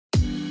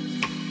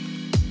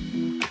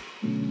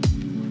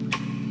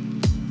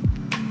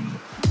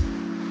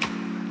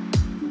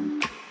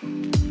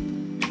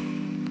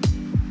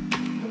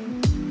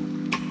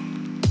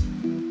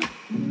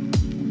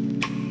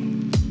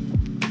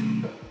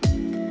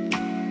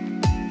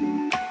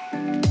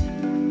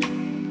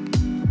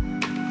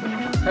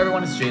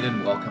everyone, it's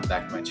Jaden. Welcome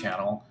back to my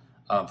channel.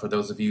 For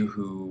those of you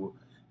who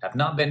have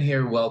not been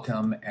here,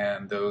 welcome,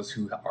 and those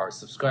who are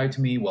subscribed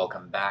to me,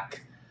 welcome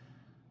back.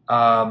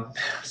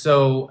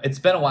 So it's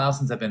been a while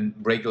since I've been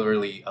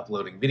regularly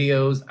uploading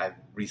videos. I've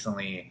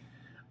recently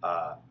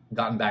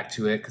gotten back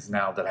to it because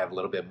now that I have a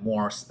little bit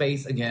more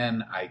space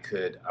again, I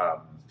could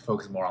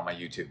focus more on my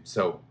YouTube.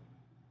 So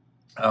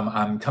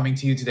I'm coming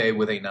to you today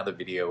with another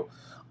video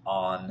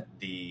on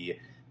the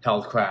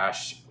health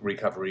crash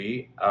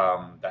recovery.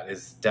 That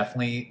is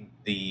definitely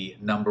the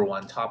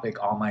 #1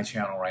 topic on my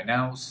channel right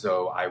now,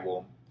 so I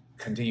will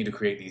continue to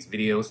create these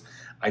videos.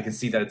 I can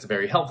see that it's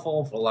very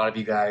helpful for a lot of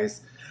you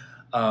guys.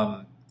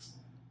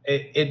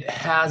 It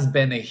has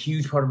been a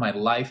huge part of my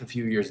life a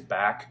few years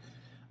back.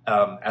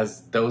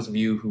 As those of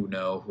you who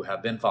know, who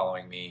have been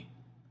following me,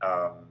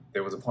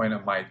 there was a point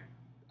of my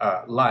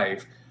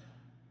life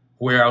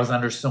where I was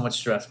under so much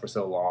stress for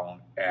so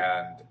long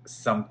and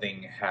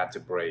something had to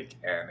break,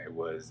 and it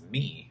was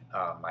me,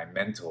 my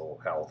mental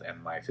health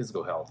and my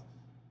physical health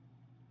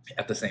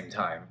at the same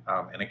time.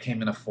 And it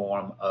came in a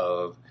form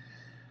of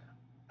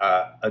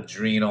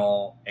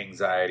adrenal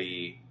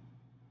anxiety,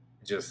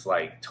 just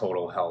like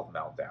total health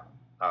meltdown.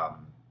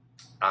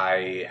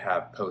 I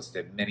have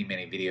posted many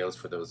videos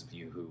for those of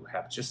you who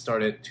have just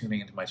started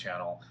tuning into my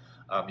channel.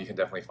 You can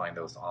definitely find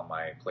those on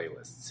my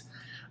playlists.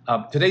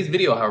 Today's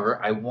video, however,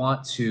 I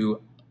want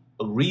to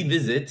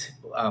revisit,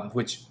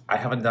 which I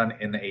haven't done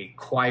in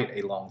quite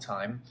a long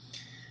time,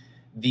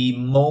 the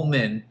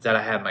moment that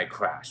I had my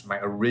crash, my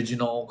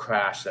original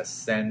crash that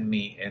sent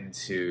me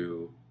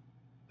into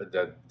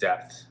the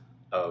depth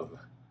of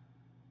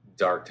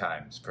dark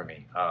times for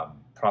me.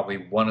 Probably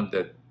one of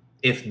the,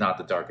 if not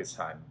the darkest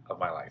time of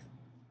my life.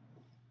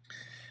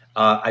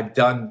 I've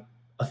done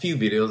a few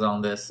videos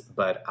on this,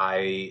 but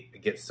I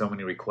get so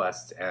many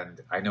requests,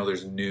 and I know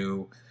there's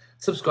new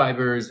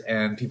subscribers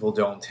and people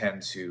don't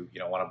tend to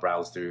want to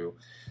browse through,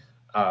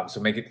 so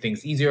make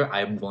things easier,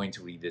 I'm going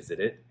to revisit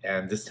it,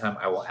 and this time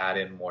I will add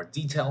in more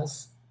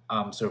details.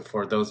 So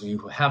for those of you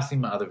who have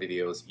seen my other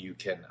videos, you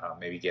can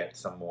maybe get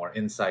some more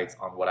insights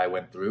on what I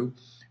went through,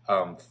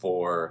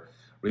 for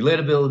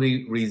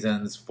relatability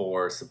reasons,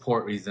 for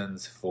support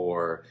reasons,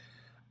 for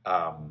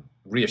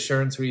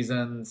reassurance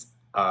reasons,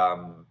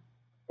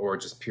 or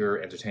just pure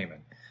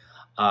entertainment.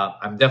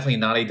 I'm definitely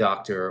not a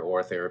doctor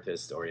or a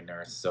therapist or a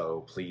nurse,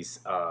 so please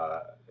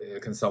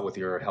consult with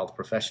your health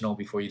professional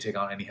before you take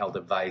on any health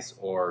advice,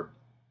 or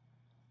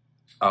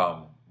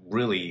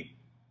really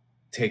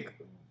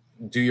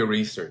do your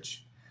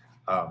research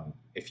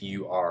if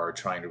you are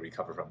trying to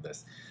recover from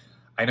this.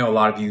 I know a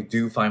lot of you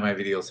do find my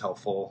videos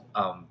helpful,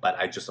 but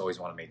I just always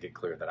want to make it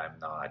clear that I'm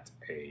not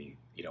a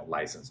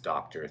licensed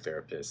doctor,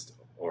 therapist,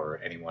 or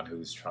anyone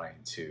who's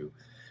trying to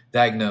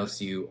diagnose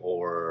you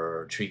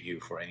or treat you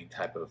for any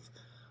type of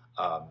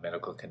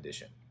medical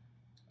condition.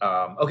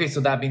 Okay, so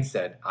that being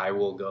said, I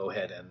will go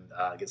ahead and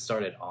get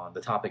started on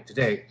the topic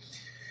today.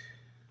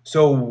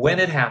 So when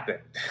it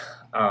happened,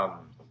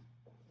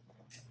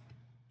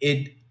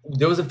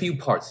 there was a few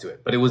parts to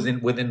it, but it was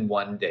within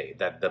one day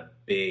that the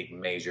big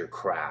major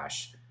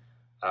crash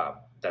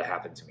that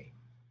happened to me.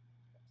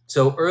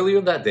 So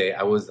earlier that day,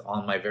 I was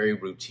on my very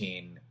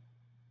routine,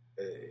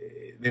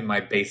 in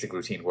my basic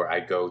routine, where I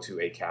go to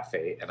a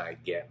cafe and I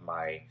get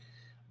my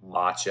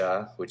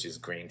matcha, which is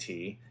green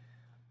tea,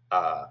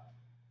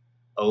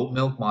 oat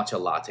milk matcha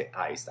latte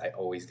iced. I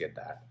always get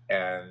that.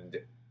 And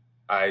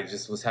I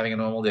just was having a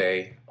normal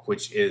day,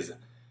 which is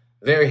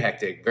very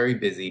hectic, very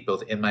busy,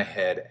 both in my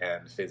head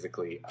and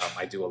physically.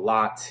 I do a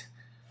lot.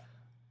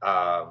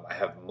 I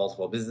have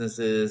multiple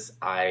businesses.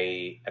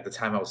 At the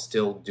time I was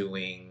still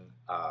doing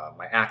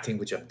my acting,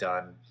 which I've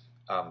done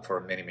for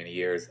many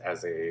years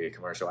as a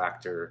commercial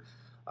actor,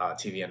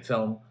 TV and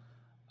film,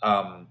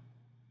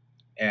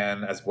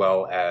 and as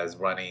well as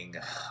running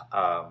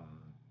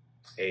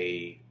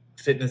a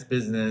fitness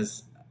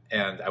business,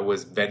 and I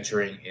was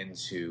venturing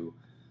into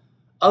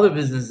other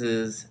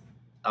businesses,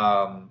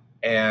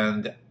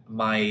 and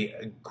my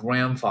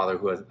grandfather,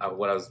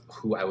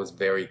 who I was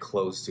very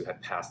close to,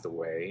 had passed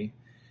away.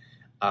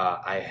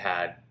 I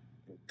had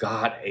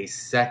got a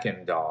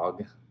second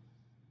dog,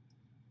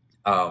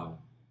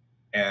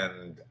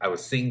 and I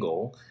was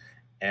single,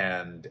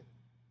 and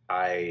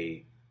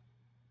I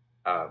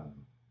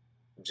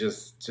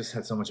just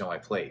had so much on my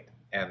plate,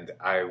 and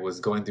I was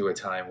going through a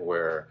time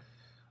where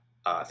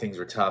things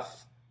were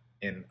tough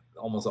in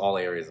almost all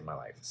areas of my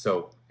life.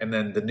 So, and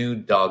then the new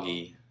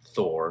doggy,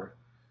 Thor,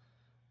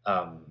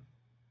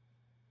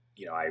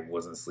 I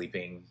wasn't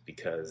sleeping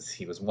because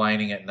he was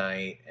whining at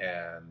night,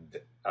 and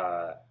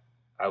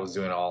I was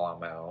doing it all on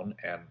my own,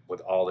 and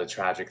with all the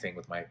tragic thing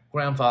with my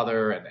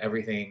grandfather and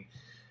everything,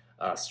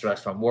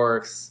 stress from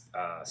work,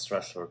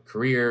 stress for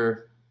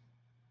career,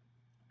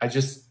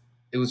 it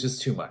was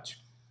just too much.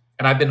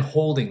 And I've been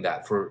holding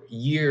that for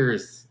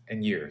years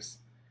and years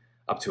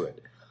up to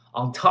it.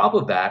 On top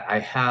of that, I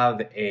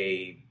have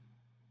a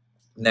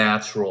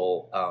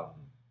natural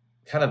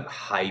kind of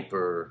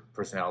hyper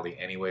personality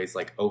anyways,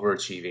 like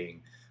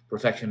overachieving,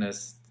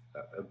 perfectionist,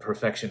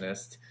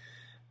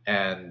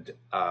 and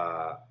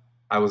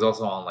I was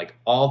also on like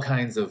all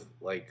kinds of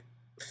like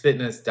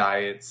fitness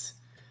diets,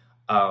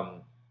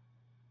 um,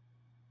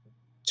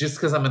 just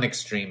because I'm an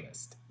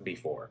extremist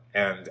before,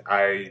 and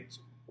I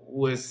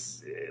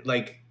was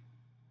like,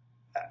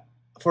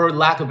 for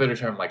lack of a better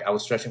term, like I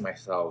was stretching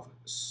myself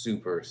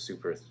super,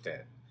 super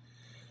thin.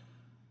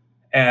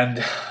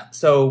 And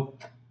so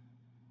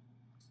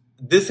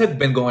this had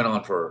been going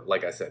on for,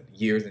 like I said,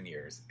 years and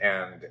years.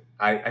 And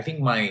I think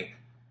my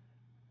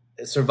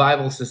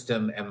survival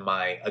system and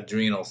my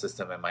adrenal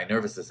system and my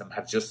nervous system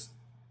have just,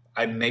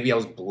 maybe I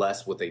was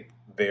blessed with a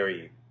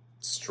very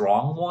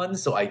strong one.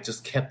 So I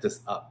just kept this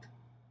up.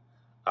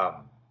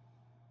 Um,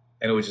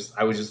 and I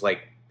would just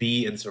like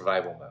be in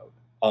survival mode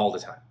all the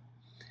time.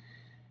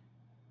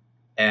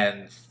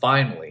 And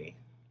finally,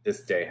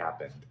 this day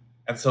happened.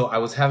 And so I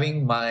was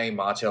having my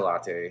matcha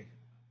latte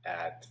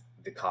at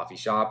the coffee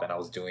shop, and I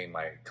was doing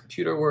my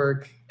computer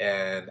work,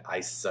 and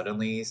I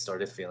suddenly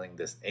started feeling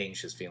this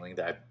anxious feeling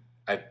that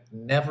I've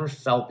never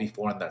felt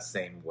before in that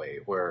same way,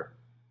 where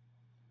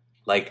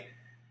like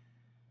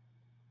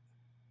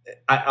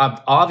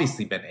I've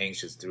obviously been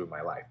anxious through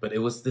my life, but it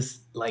was this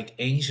like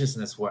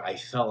anxiousness where I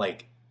felt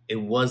like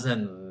it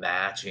wasn't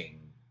matching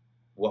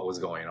what was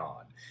going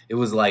on. It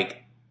was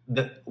like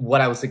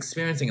what I was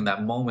experiencing in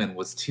that moment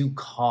was too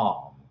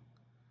calm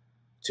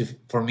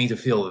for me to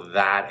feel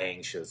that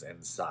anxious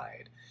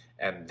inside,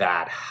 and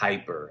that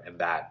hyper, and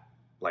that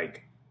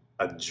like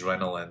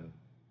adrenaline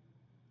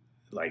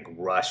like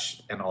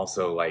rush, and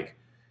also like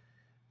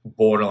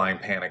borderline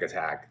panic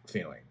attack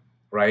feeling,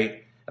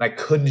 right? And I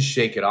couldn't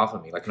shake it off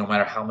of me. Like no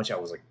matter how much I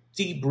was like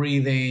deep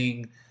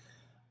breathing,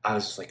 I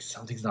was just like,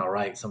 something's not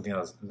right. Something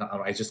else not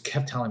right. I just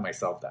kept telling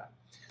myself that.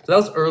 So that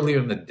was earlier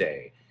in the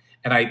day.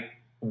 And I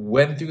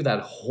went through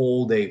that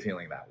whole day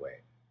feeling that way.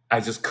 I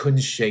just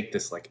couldn't shake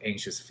this like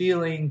anxious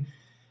feeling.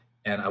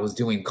 And I was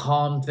doing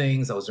calm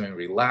things. I was doing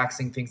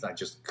relaxing things. And I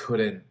just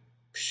couldn't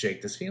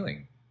shake this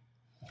feeling.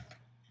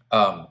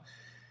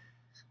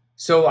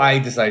 So I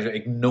decided to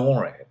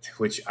ignore it,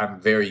 which I'm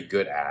very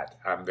good at.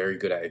 I'm very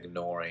good at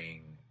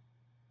ignoring,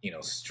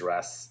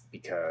 stress,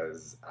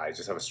 because I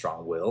just have a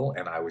strong will.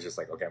 And I was just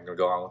like, okay, I'm going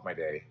to go on with my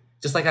day.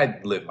 Just like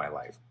I lived my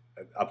life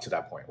up to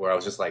that point, where I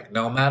was just like,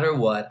 no matter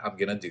what, I'm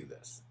going to do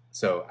this.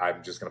 So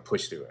I'm just going to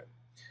push through it.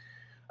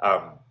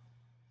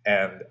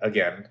 And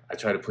again, I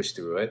try to push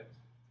through it.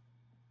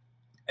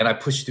 And I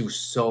pushed through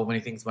so many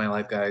things in my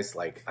life, guys.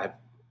 Like I'm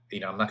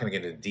not going to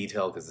get into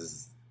detail because this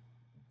is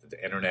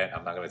the internet.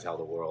 I'm not going to tell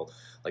the world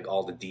like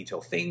all the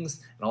detailed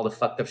things and all the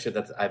fucked up shit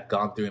that I've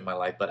gone through in my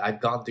life, but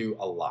I've gone through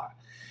a lot.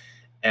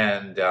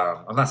 And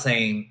I'm not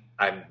saying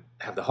I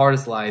have the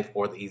hardest life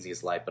or the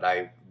easiest life, but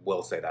I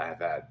will say that I have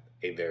had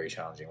a very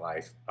challenging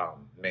life.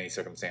 Many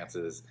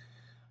circumstances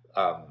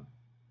that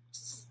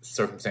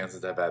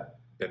have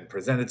been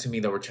presented to me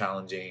that were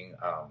challenging.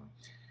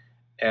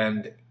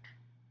 And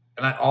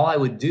all I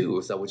would do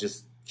is I would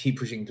just keep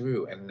pushing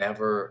through and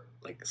never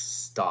like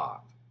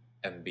stop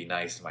and be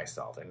nice to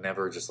myself, and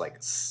never just like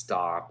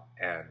stop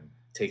and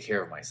take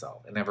care of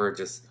myself, and never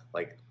just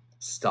like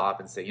stop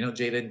and say,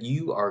 Jaden,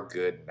 you are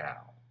good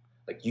now.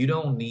 Like you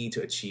don't need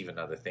to achieve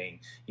another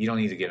thing. You don't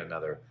need to get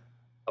another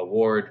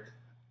award,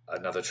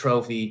 another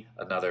trophy,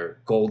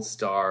 another gold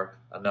star,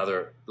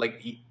 another,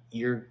 like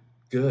you're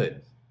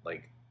good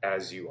like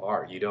as you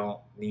are. You don't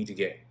need to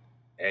get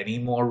any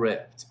more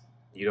ripped.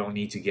 You don't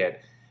need to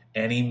get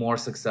any more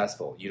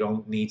successful. You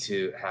don't need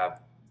to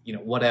have,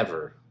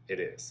 whatever it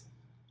is.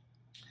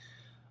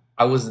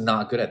 I was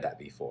not good at that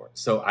before.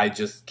 So I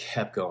just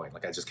kept going.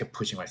 Like I just kept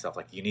pushing myself.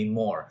 Like you need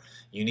more.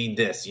 You need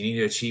this. You need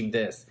to achieve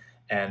this.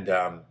 And,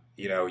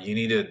 you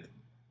need to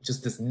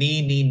just this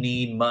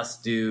need,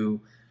 must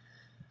do.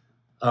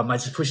 I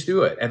just pushed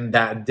through it. And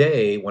that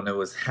day when it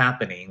was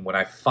happening, when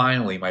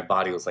my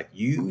body was like,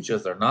 you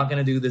just are not going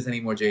to do this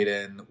anymore,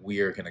 Jaden. We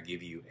are going to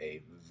give you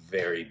a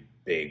very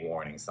big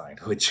warning sign,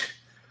 which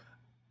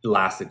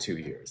lasted 2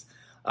 years.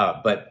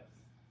 But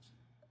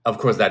of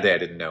course, that day I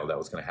didn't know that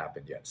was going to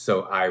happen yet.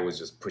 So I was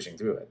just pushing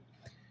through it.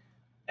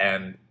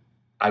 And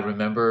I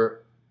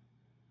remember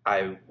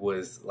I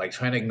was like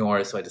trying to ignore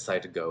it. So I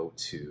decided to go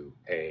to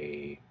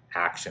a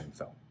action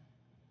film,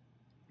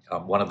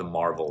 one of the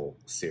Marvel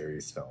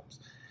series films.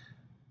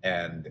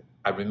 And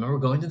I remember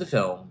going to the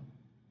film,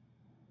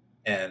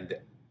 and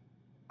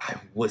I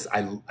was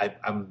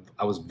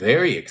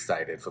very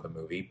excited for the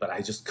movie, but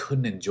I just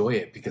couldn't enjoy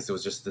it because there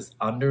was just this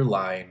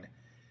underlying,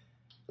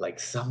 like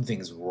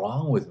something's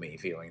wrong with me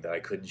feeling that I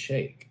couldn't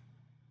shake.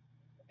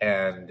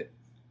 And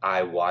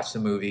I watched the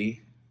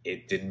movie.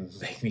 It didn't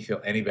make me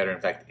feel any better.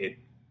 In fact, it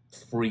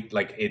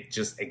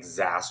just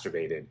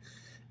exacerbated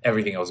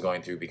everything I was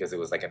going through, because it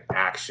was like an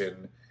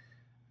action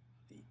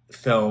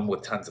film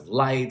with tons of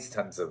lights,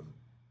 tons of,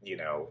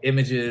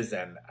 images.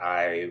 And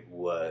I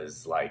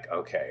was like,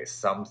 okay,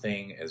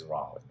 something is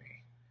wrong with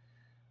me.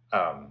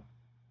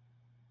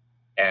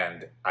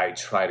 And I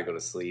tried to go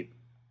to sleep,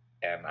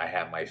 and I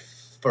had my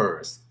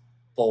first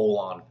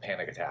full-on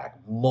panic attack,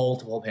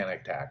 multiple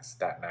panic attacks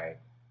that night,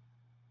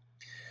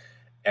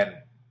 and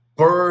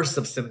bursts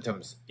of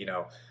symptoms,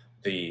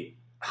 the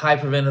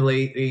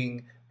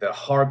hyperventilating, the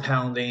heart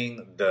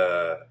pounding,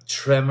 the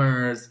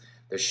tremors,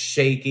 the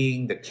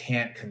shaking, the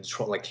can't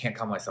control, like can't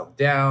calm myself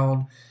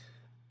down,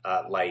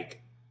 uh,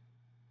 like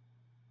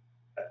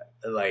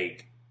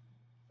like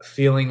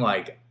feeling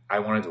like I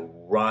wanted to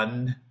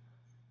run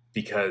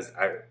because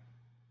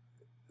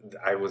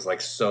I was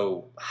like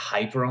so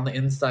hyper on the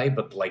inside,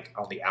 but like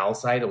on the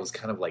outside, it was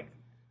kind of like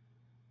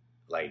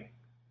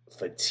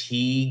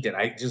fatigued, and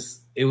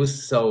it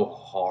was so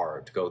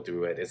hard to go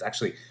through it. It's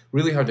actually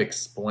really hard to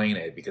explain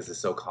it because it's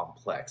so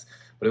complex.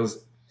 But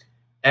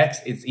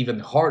it's even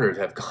harder to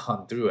have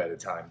gone through at a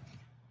time.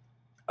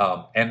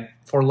 And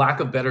for lack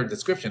of better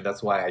description,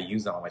 that's why I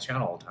use it on my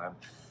channel all the time.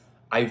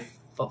 I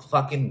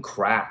fucking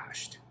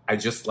crashed. I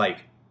just like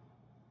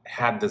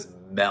had this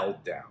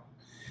meltdown.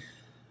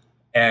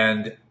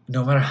 And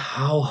no matter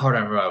how hard I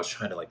remember, I was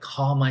trying to like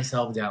calm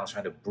myself down,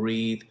 trying to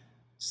breathe,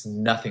 just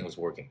nothing was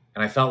working.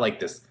 And I felt like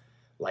this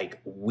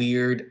like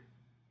weird,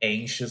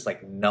 anxious,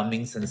 like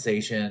numbing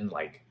sensation,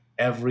 like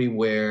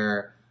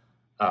everywhere.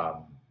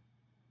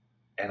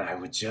 And I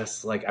would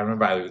just like, I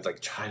remember I would like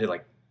try to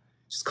like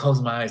just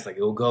close my eyes, like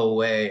it will go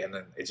away. And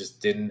then it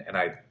just didn't. And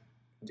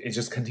it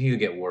just continued to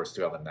get worse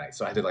throughout the night.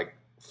 So I had to like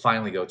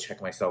finally go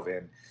check myself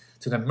in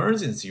to the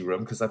emergency room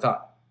because I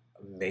thought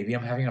maybe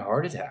I'm having a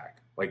heart attack.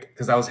 Like,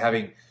 because I was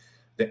having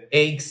the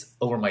aches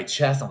over my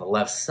chest on the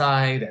left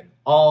side and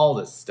all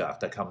this stuff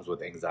that comes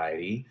with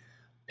anxiety,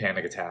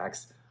 panic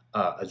attacks,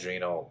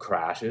 adrenal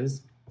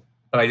crashes.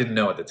 But I didn't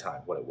know at the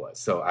time what it was.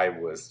 So I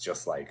was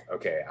just like,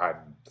 okay,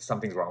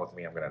 something's wrong with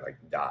me. I'm going to like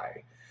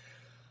die.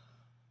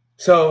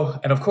 So,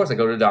 and of course I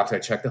go to the doctor, I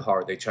check the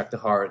heart, they check the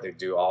heart, they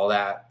do all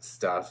that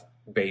stuff,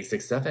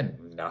 basic stuff,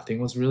 and nothing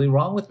was really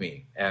wrong with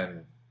me.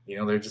 And,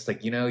 they're just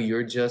like,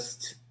 you're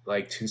just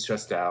like too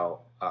stressed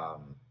out.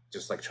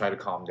 Just like try to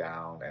calm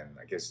down, and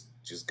I guess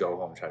just go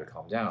home, try to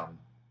calm down.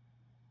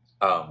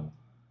 And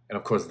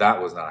of course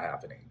that was not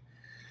happening.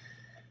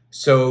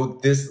 So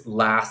this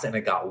lasts and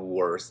it got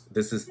worse.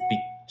 This is the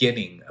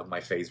beginning of my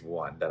phase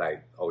 1 that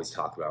I always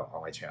talk about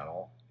on my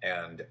channel.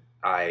 And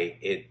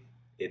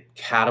it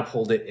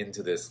catapulted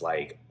into this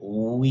like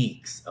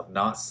weeks of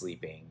not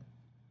sleeping,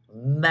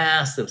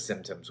 massive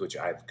symptoms, which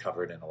I've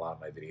covered in a lot of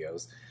my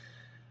videos,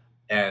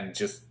 and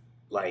just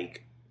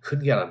like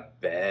couldn't get out of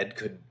bed,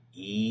 couldn't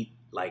eat.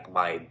 Like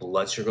my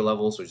blood sugar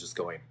levels were just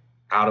going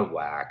out of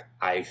whack.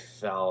 I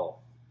felt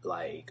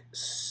like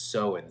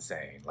so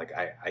insane. Like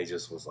I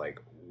just was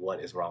like, what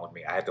is wrong with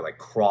me? I had to like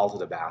crawl to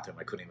the bathroom.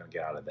 I couldn't even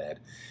get out of bed.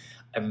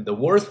 And the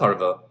worst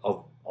part of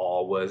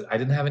all was I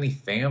didn't have any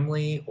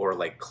family or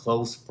like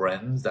close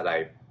friends that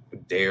I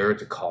dared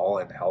to call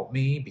and help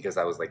me because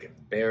I was like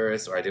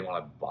embarrassed, or I didn't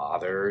want to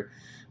bother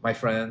my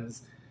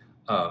friends.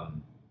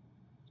 And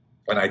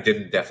I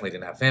definitely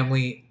didn't have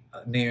family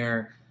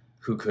near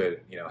who could,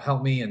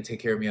 help me and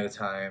take care of me at a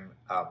time.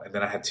 And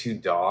then I had 2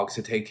 dogs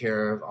to take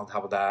care of on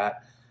top of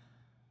that.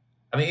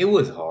 I mean, it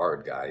was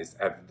hard, guys,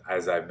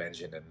 as I've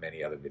mentioned in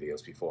many other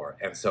videos before.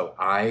 And so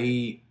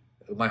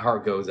my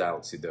heart goes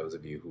out to those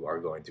of you who are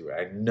going through it.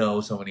 I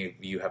know so many of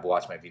you have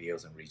watched my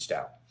videos and reached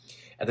out.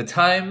 At the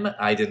time,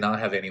 I did not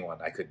have anyone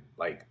I could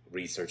like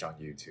research on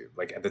YouTube.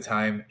 Like at the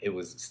time, it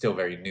was still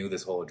very new,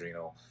 this whole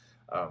adrenal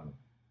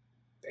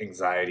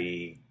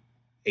anxiety,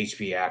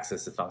 HPA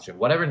axis dysfunction,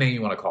 whatever name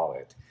you want to call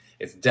it.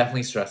 It's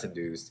definitely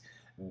stress-induced,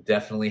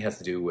 definitely has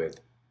to do with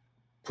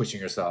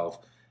pushing yourself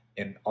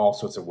in all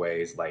sorts of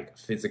ways, like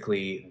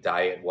physically,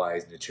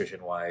 diet-wise,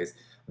 nutrition-wise,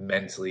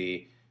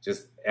 mentally,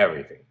 just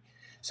everything.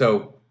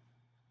 So,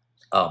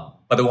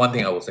 but the one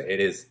thing I will say, it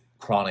is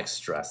chronic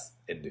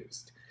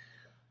stress-induced.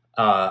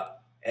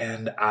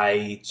 And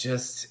I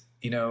just,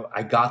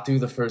 I got through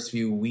the first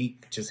few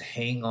weeks just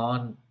hanging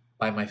on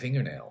by my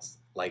fingernails,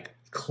 like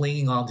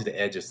clinging on to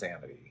the edge of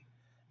sanity.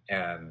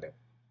 And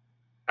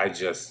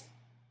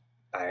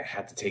I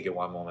had to take it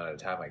one moment at a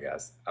time, I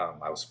guess.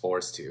 I was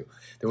forced to.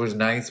 There was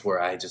nights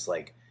where I just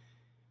like,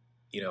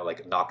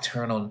 like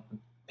nocturnal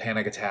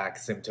panic attack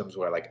symptoms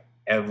where like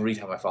every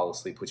time I fall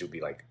asleep, which would be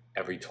like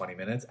every 20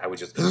 minutes, I would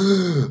just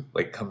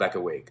like come back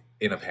awake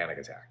in a panic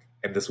attack.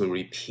 And this would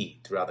repeat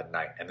throughout the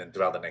night. And then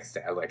throughout the next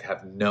day, I like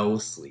have no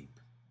sleep.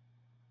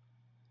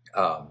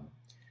 I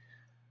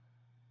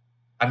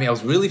mean, I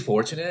was really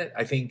fortunate.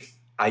 I think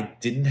I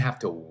didn't have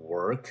to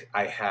work.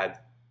 I had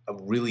a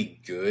really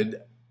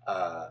good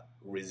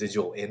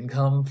residual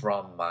income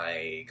from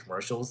my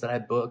commercials that I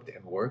booked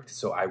and worked.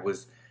 So I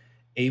was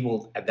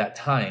able at that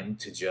time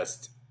to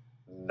just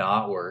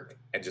not work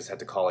and just had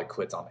to call it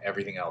quits on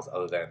everything else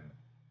other than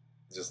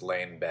just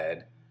lay in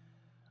bed.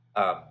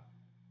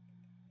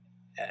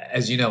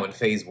 As you know, in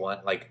phase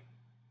 1, like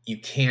you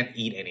can't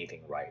eat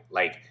anything right.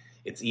 Like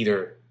it's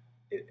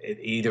it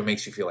either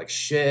makes you feel like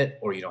shit,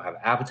 or you don't have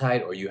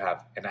appetite, or you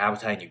have an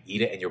appetite and you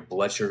eat it and your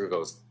blood sugar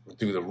goes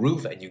through the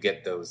roof and you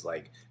get those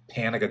like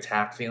panic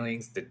attack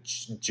feelings, the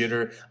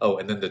jitter. Oh,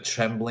 and then the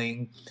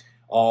trembling,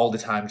 all the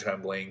time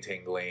trembling,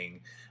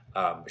 tingling,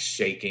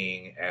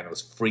 shaking, and it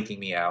was freaking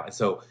me out. And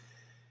so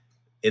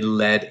it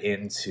led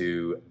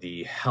into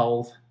the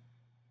health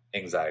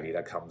anxiety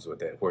that comes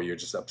with it, where you're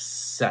just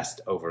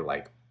obsessed over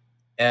like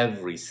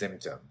every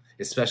symptom.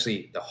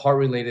 especially the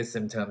heart-related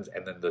symptoms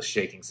and then the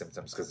shaking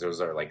symptoms, because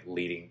those are like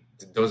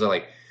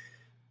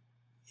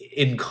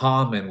in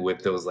common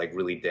with those like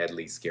really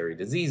deadly, scary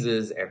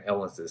diseases and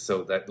illnesses.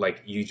 So that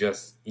like you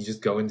just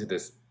go into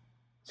this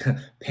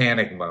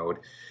panic mode,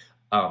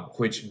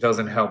 which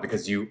doesn't help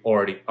because you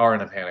already are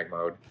in a panic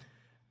mode,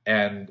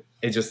 and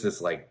it's just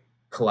this like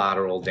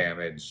collateral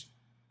damage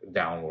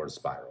downward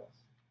spiral.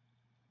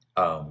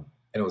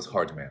 And it was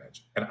hard to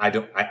manage. And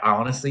I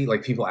honestly,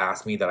 like, people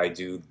ask me that I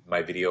do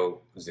my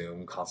video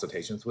Zoom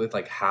consultations with,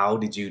 like, how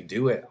did you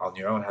do it on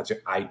your own?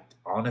 I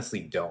honestly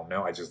don't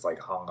know. I just like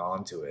hung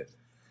on to it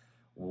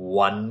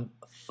one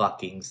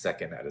fucking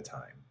second at a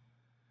time.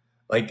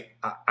 Like,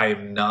 I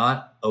am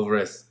not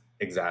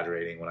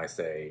exaggerating when I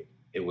say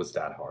it was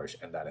that harsh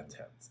and that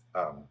intense.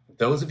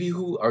 Those of you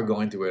who are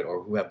going through it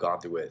or who have gone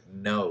through it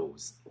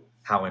knows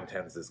how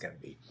intense this can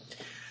be.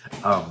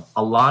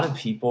 A lot of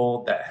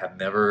people that have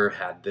never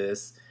had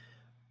this,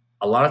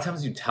 a lot of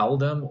times you tell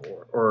them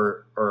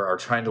or are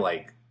trying to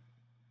like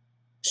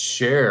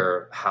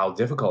share how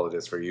difficult it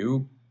is for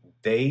you,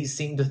 they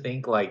seem to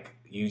think like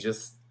you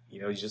just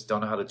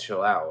don't know how to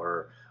chill out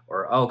or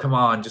oh, come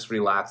on, just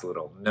relax a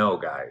little. No,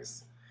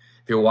 guys.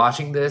 If you're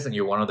watching this and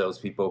you're one of those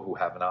people who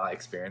have not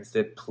experienced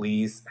it,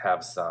 please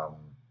have some,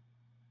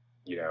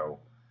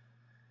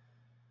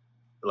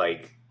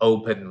 like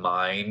open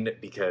mind,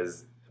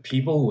 because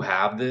people who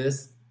have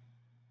this,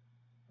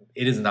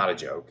 it is not a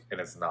joke,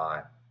 and it's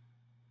not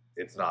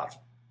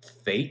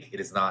fake. It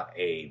is not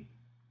a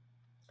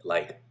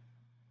like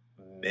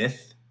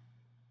myth.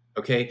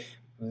 Okay,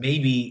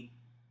 maybe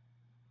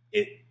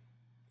it,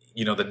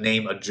 the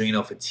name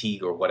adrenal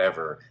fatigue or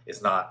whatever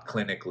is not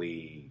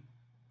clinically,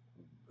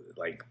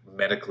 like,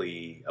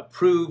 medically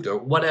approved or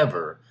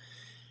whatever,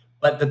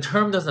 but the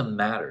term doesn't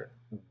matter.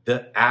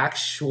 The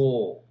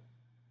actual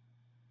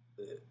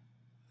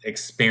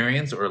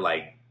experience or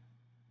like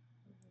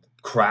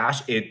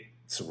crash,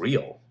 it's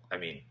real. I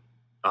mean,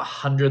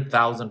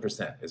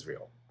 100,000% is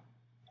real,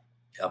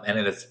 and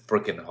it is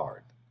freaking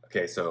hard.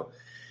 Okay, so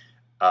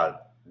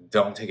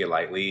don't take it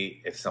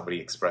lightly. If somebody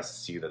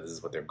expresses to you that this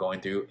is what they're going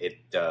through,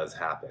 it does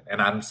happen.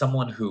 And I'm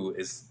someone who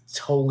is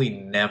totally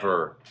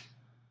never,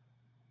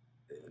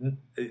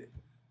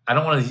 I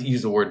don't want to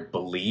use the word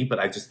believe, but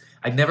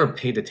I never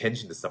paid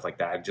attention to stuff like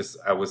that.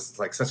 I was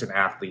like such an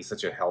athlete,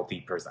 such a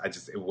healthy person.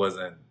 It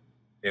wasn't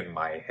in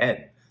my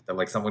head that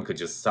like someone could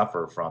just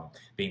suffer from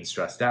being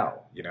stressed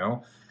out,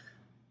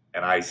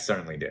 and I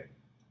certainly did,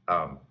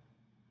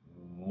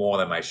 more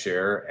than my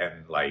share,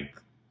 and like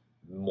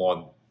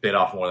bit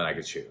off more than I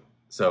could chew.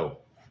 So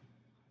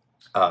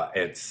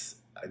it's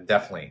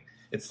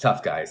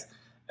tough, guys.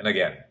 And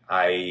again,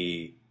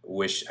 I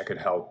wish I could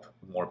help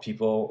more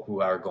people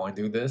who are going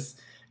through this.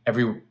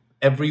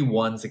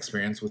 Everyone's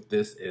experience with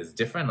this is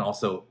different.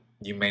 Also,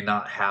 you may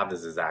not have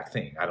this exact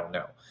thing. I don't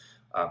know.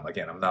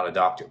 Again, I'm not a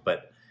doctor,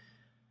 but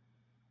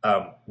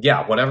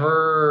yeah,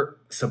 whatever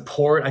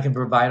support I can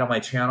provide on my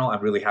channel,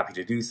 I'm really happy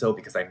to do so,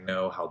 because I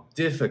know how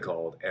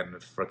difficult and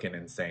freaking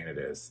insane it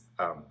is.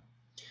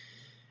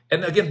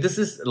 And again, this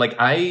is like,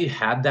 I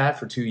had that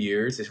for 2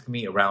 years. It took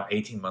me around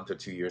 18 months or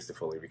 2 years to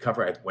fully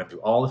recover. I went through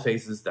all the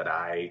phases that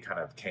I kind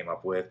of came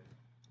up with.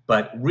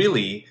 But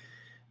really,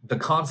 the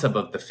concept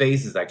of the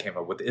phases I came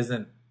up with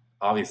isn't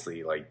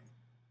obviously like,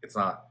 it's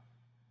not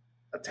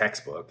a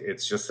textbook.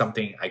 It's just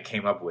something I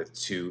came up with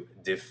to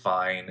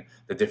define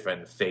the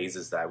different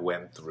phases that I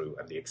went through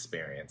and the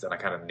experience. And I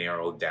kind of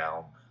narrowed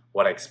down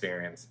what I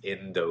experienced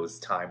in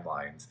those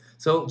timelines.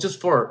 So just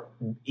for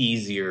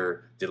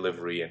easier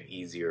delivery and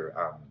easier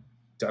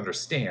to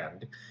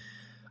understand,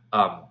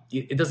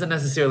 it doesn't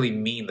necessarily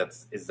mean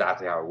that's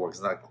exactly how it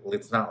works.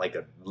 It's not like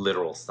a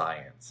literal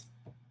science.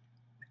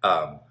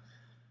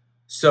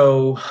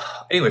 So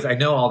anyways, I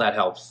know all that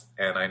helps,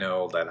 and I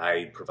know that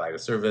I provide a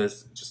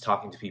service, just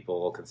talking to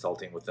people,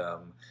 consulting with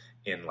them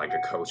in like a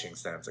coaching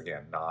sense.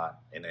 Again, not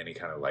in any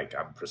kind of like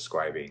I'm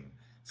prescribing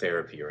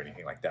therapy or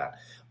anything like that.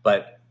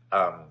 But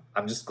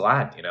I'm just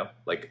glad,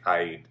 like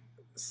I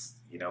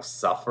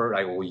suffered.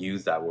 I will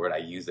use that word. I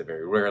use it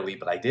very rarely,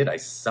 but I did. I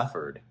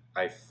suffered.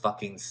 I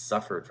fucking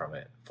suffered from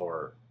it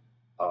for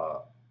a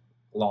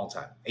long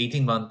time,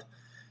 18 months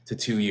to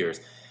 2 years.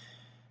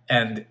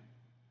 And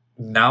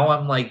now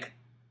I'm like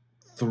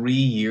 3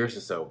 years or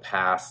so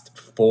past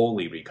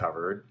fully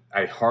recovered.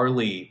 I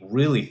hardly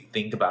really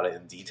think about it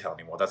in detail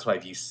anymore. That's why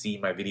if you see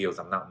my videos,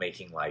 I'm not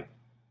making like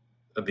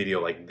a video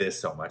like this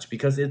so much,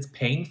 because it's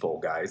painful,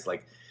 guys.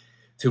 Like,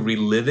 to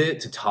relive it,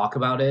 to talk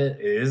about it,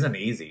 it isn't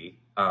easy,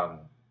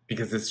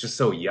 because it's just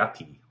so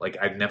yucky. Like,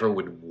 I never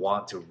would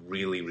want to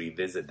really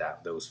revisit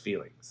those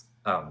feelings.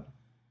 And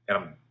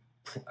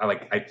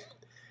I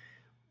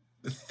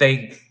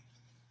thank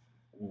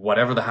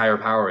whatever the higher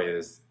power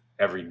is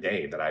every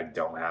day that I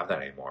don't have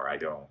that anymore. I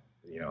don't,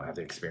 have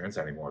the experience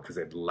anymore, because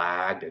it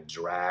lagged, it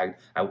dragged.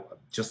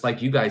 Just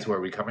like you guys who are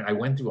recovering, I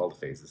went through all the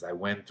phases. I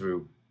went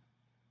through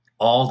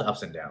all the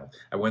ups and downs.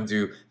 I went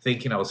through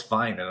thinking I was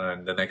fine, and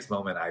then the next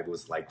moment I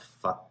was like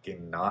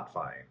fucking not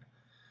fine.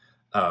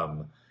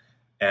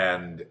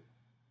 And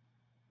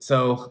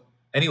so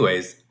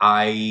anyways,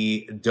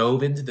 I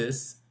dove into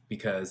this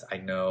because I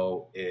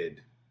know it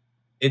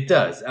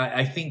does.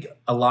 I think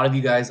a lot of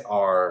you guys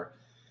are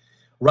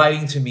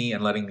writing to me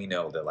and letting me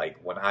know that like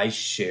when I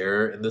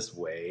share in this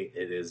way,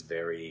 it is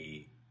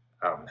very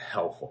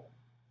helpful.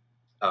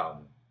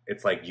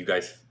 It's like you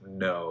guys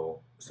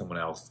know someone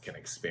else can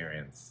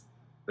experience,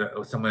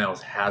 someone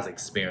else has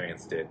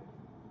experienced it,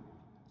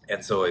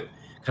 and so it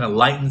kind of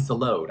lightens the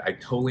load. I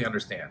totally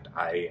understand.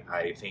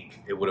 I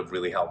think it would have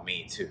really helped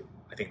me too.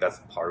 I think that's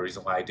part of the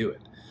reason why I do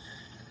it,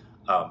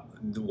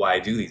 why I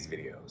do these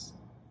videos.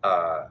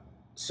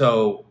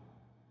 So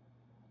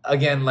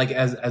again, like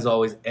as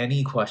always,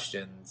 any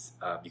questions,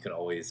 you can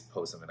always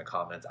post them in the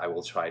comments. I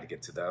will try to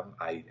get to them.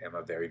 I am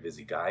a very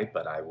busy guy,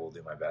 but I will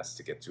do my best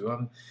to get to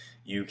them.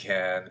 You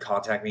can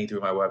contact me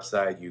through my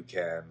website. You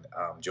can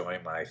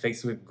join my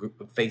Facebook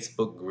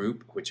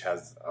group, which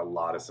has a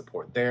lot of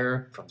support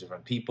there from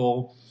different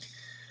people.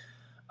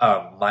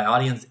 My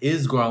audience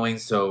is growing,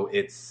 so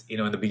it's,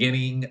 in the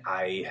beginning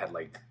I had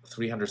like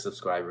 300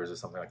 subscribers or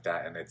something like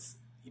that, and it's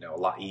a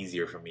lot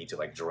easier for me to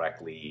like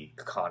directly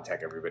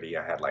contact everybody.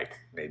 I had like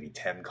maybe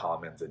 10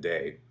 comments a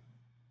day.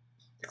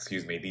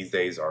 Excuse me. These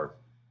days are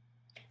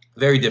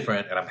very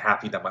different, and I'm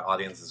happy that my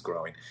audience is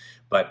growing,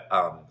 but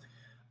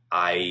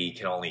I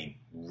can only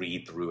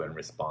read through and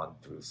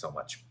respond through so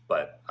much,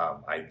 but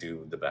I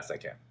do the best I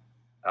can.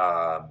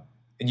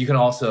 And you can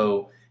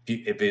also,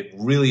 if it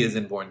really is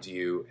important to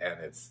you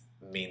and it's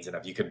means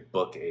enough, you can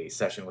book a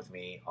session with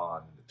me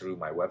through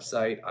my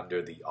website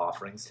under the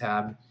offerings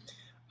tab.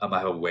 I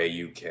have a way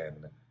you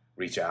can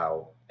reach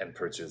out and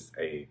purchase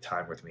a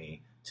time with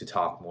me to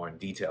talk more in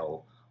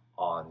detail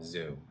on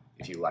Zoom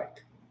if you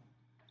like.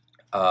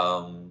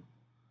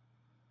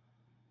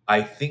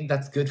 I think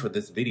that's good for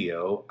this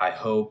video. I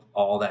hope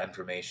all that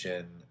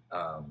information,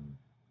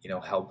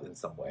 helped in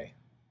some way.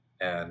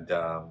 And,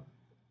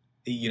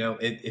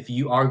 if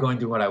you are going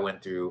through what I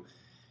went through,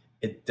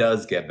 it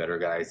does get better,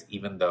 guys,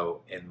 even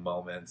though in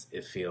moments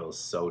it feels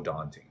so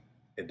daunting.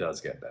 It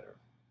does get better.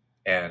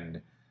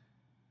 And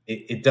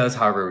it does,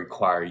 however,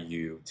 require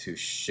you to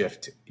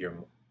shift your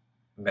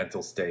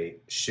mental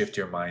state, shift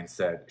your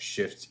mindset,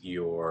 shift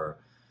your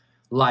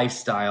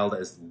lifestyle.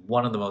 That is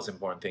one of the most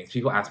important things.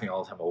 People ask me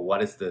all the time, well,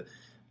 what is the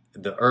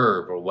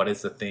herb, or what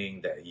is the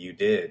thing that you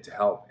did to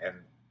help? And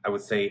I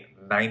would say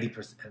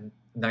 90%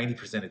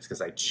 it's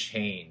because I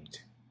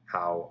changed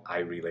how I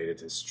related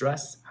to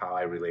stress, how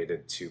I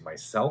related to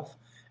myself,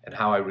 and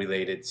how I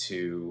related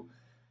to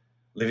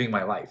living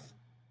my life.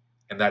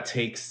 And that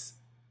takes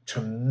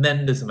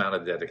tremendous amount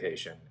of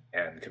dedication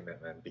and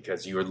commitment,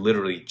 because you are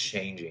literally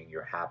changing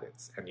your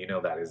habits, and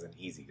that isn't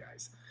easy,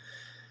 guys.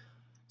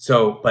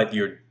 So, but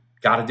you're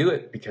got to do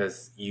it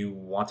because you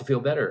want to feel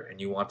better and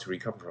you want to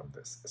recover from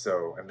this.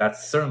 So, and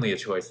that's certainly a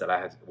choice that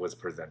I was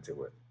presented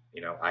with.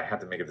 I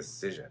had to make a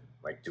decision.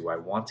 Like, do I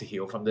want to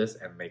heal from this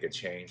and make a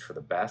change for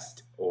the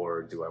best,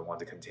 or do I want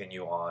to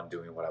continue on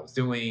doing what I was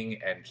doing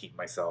and keep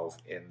myself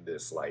in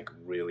this like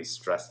really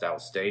stressed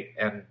out state?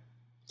 And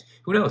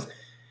who knows?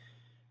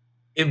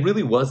 It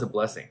really was a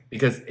blessing,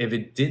 because if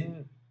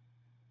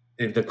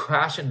the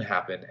crash hadn't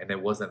happened and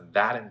it wasn't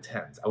that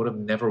intense, I would have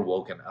never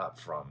woken up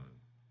from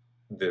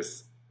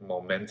this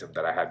momentum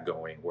that I had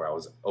going, where I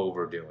was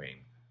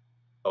overdoing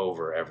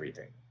over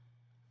everything.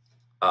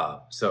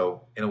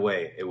 So in a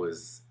way, it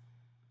was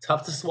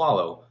tough to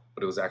swallow,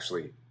 but it was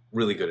actually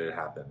really good it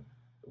happened.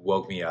 It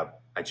woke me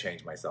up. I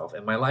changed myself,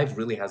 and my life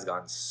really has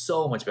gotten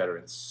so much better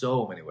in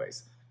so many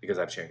ways because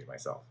I've changed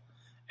myself.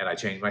 And I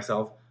changed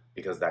myself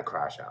because that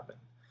crash happened.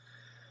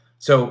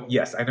 So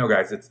yes, I know,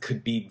 guys, it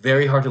could be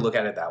very hard to look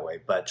at it that way,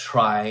 but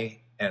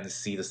try and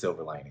see the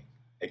silver lining.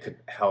 It could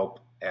help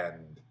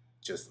and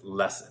just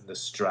lessen the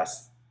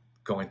stress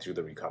going through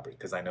the recovery,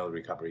 because I know the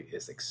recovery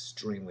is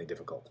extremely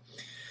difficult.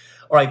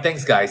 All right,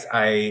 thanks, guys.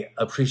 I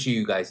appreciate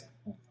you guys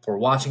for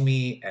watching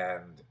me,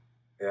 and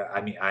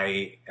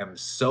I am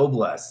so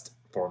blessed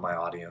for my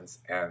audience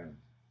and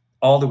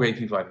all the great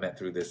people I've met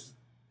through this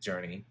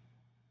journey.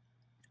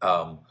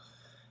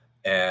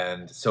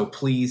 And so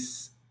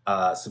please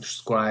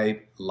subscribe,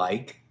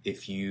 like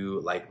if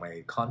you like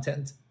my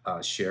content,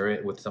 share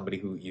it with somebody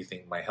who you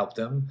think might help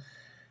them,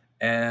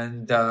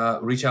 and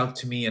reach out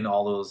to me in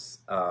all those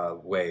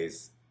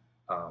ways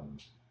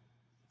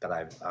that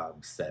I've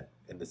said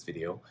in this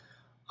video.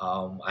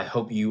 I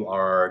hope you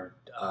are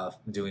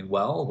doing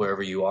well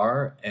wherever you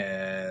are,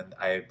 and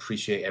I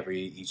appreciate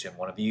each and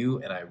one of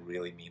you, and I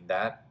really mean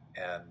that.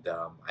 And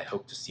I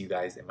hope to see you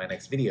guys in my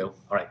next video.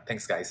 All right,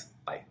 thanks, guys.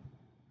 Bye.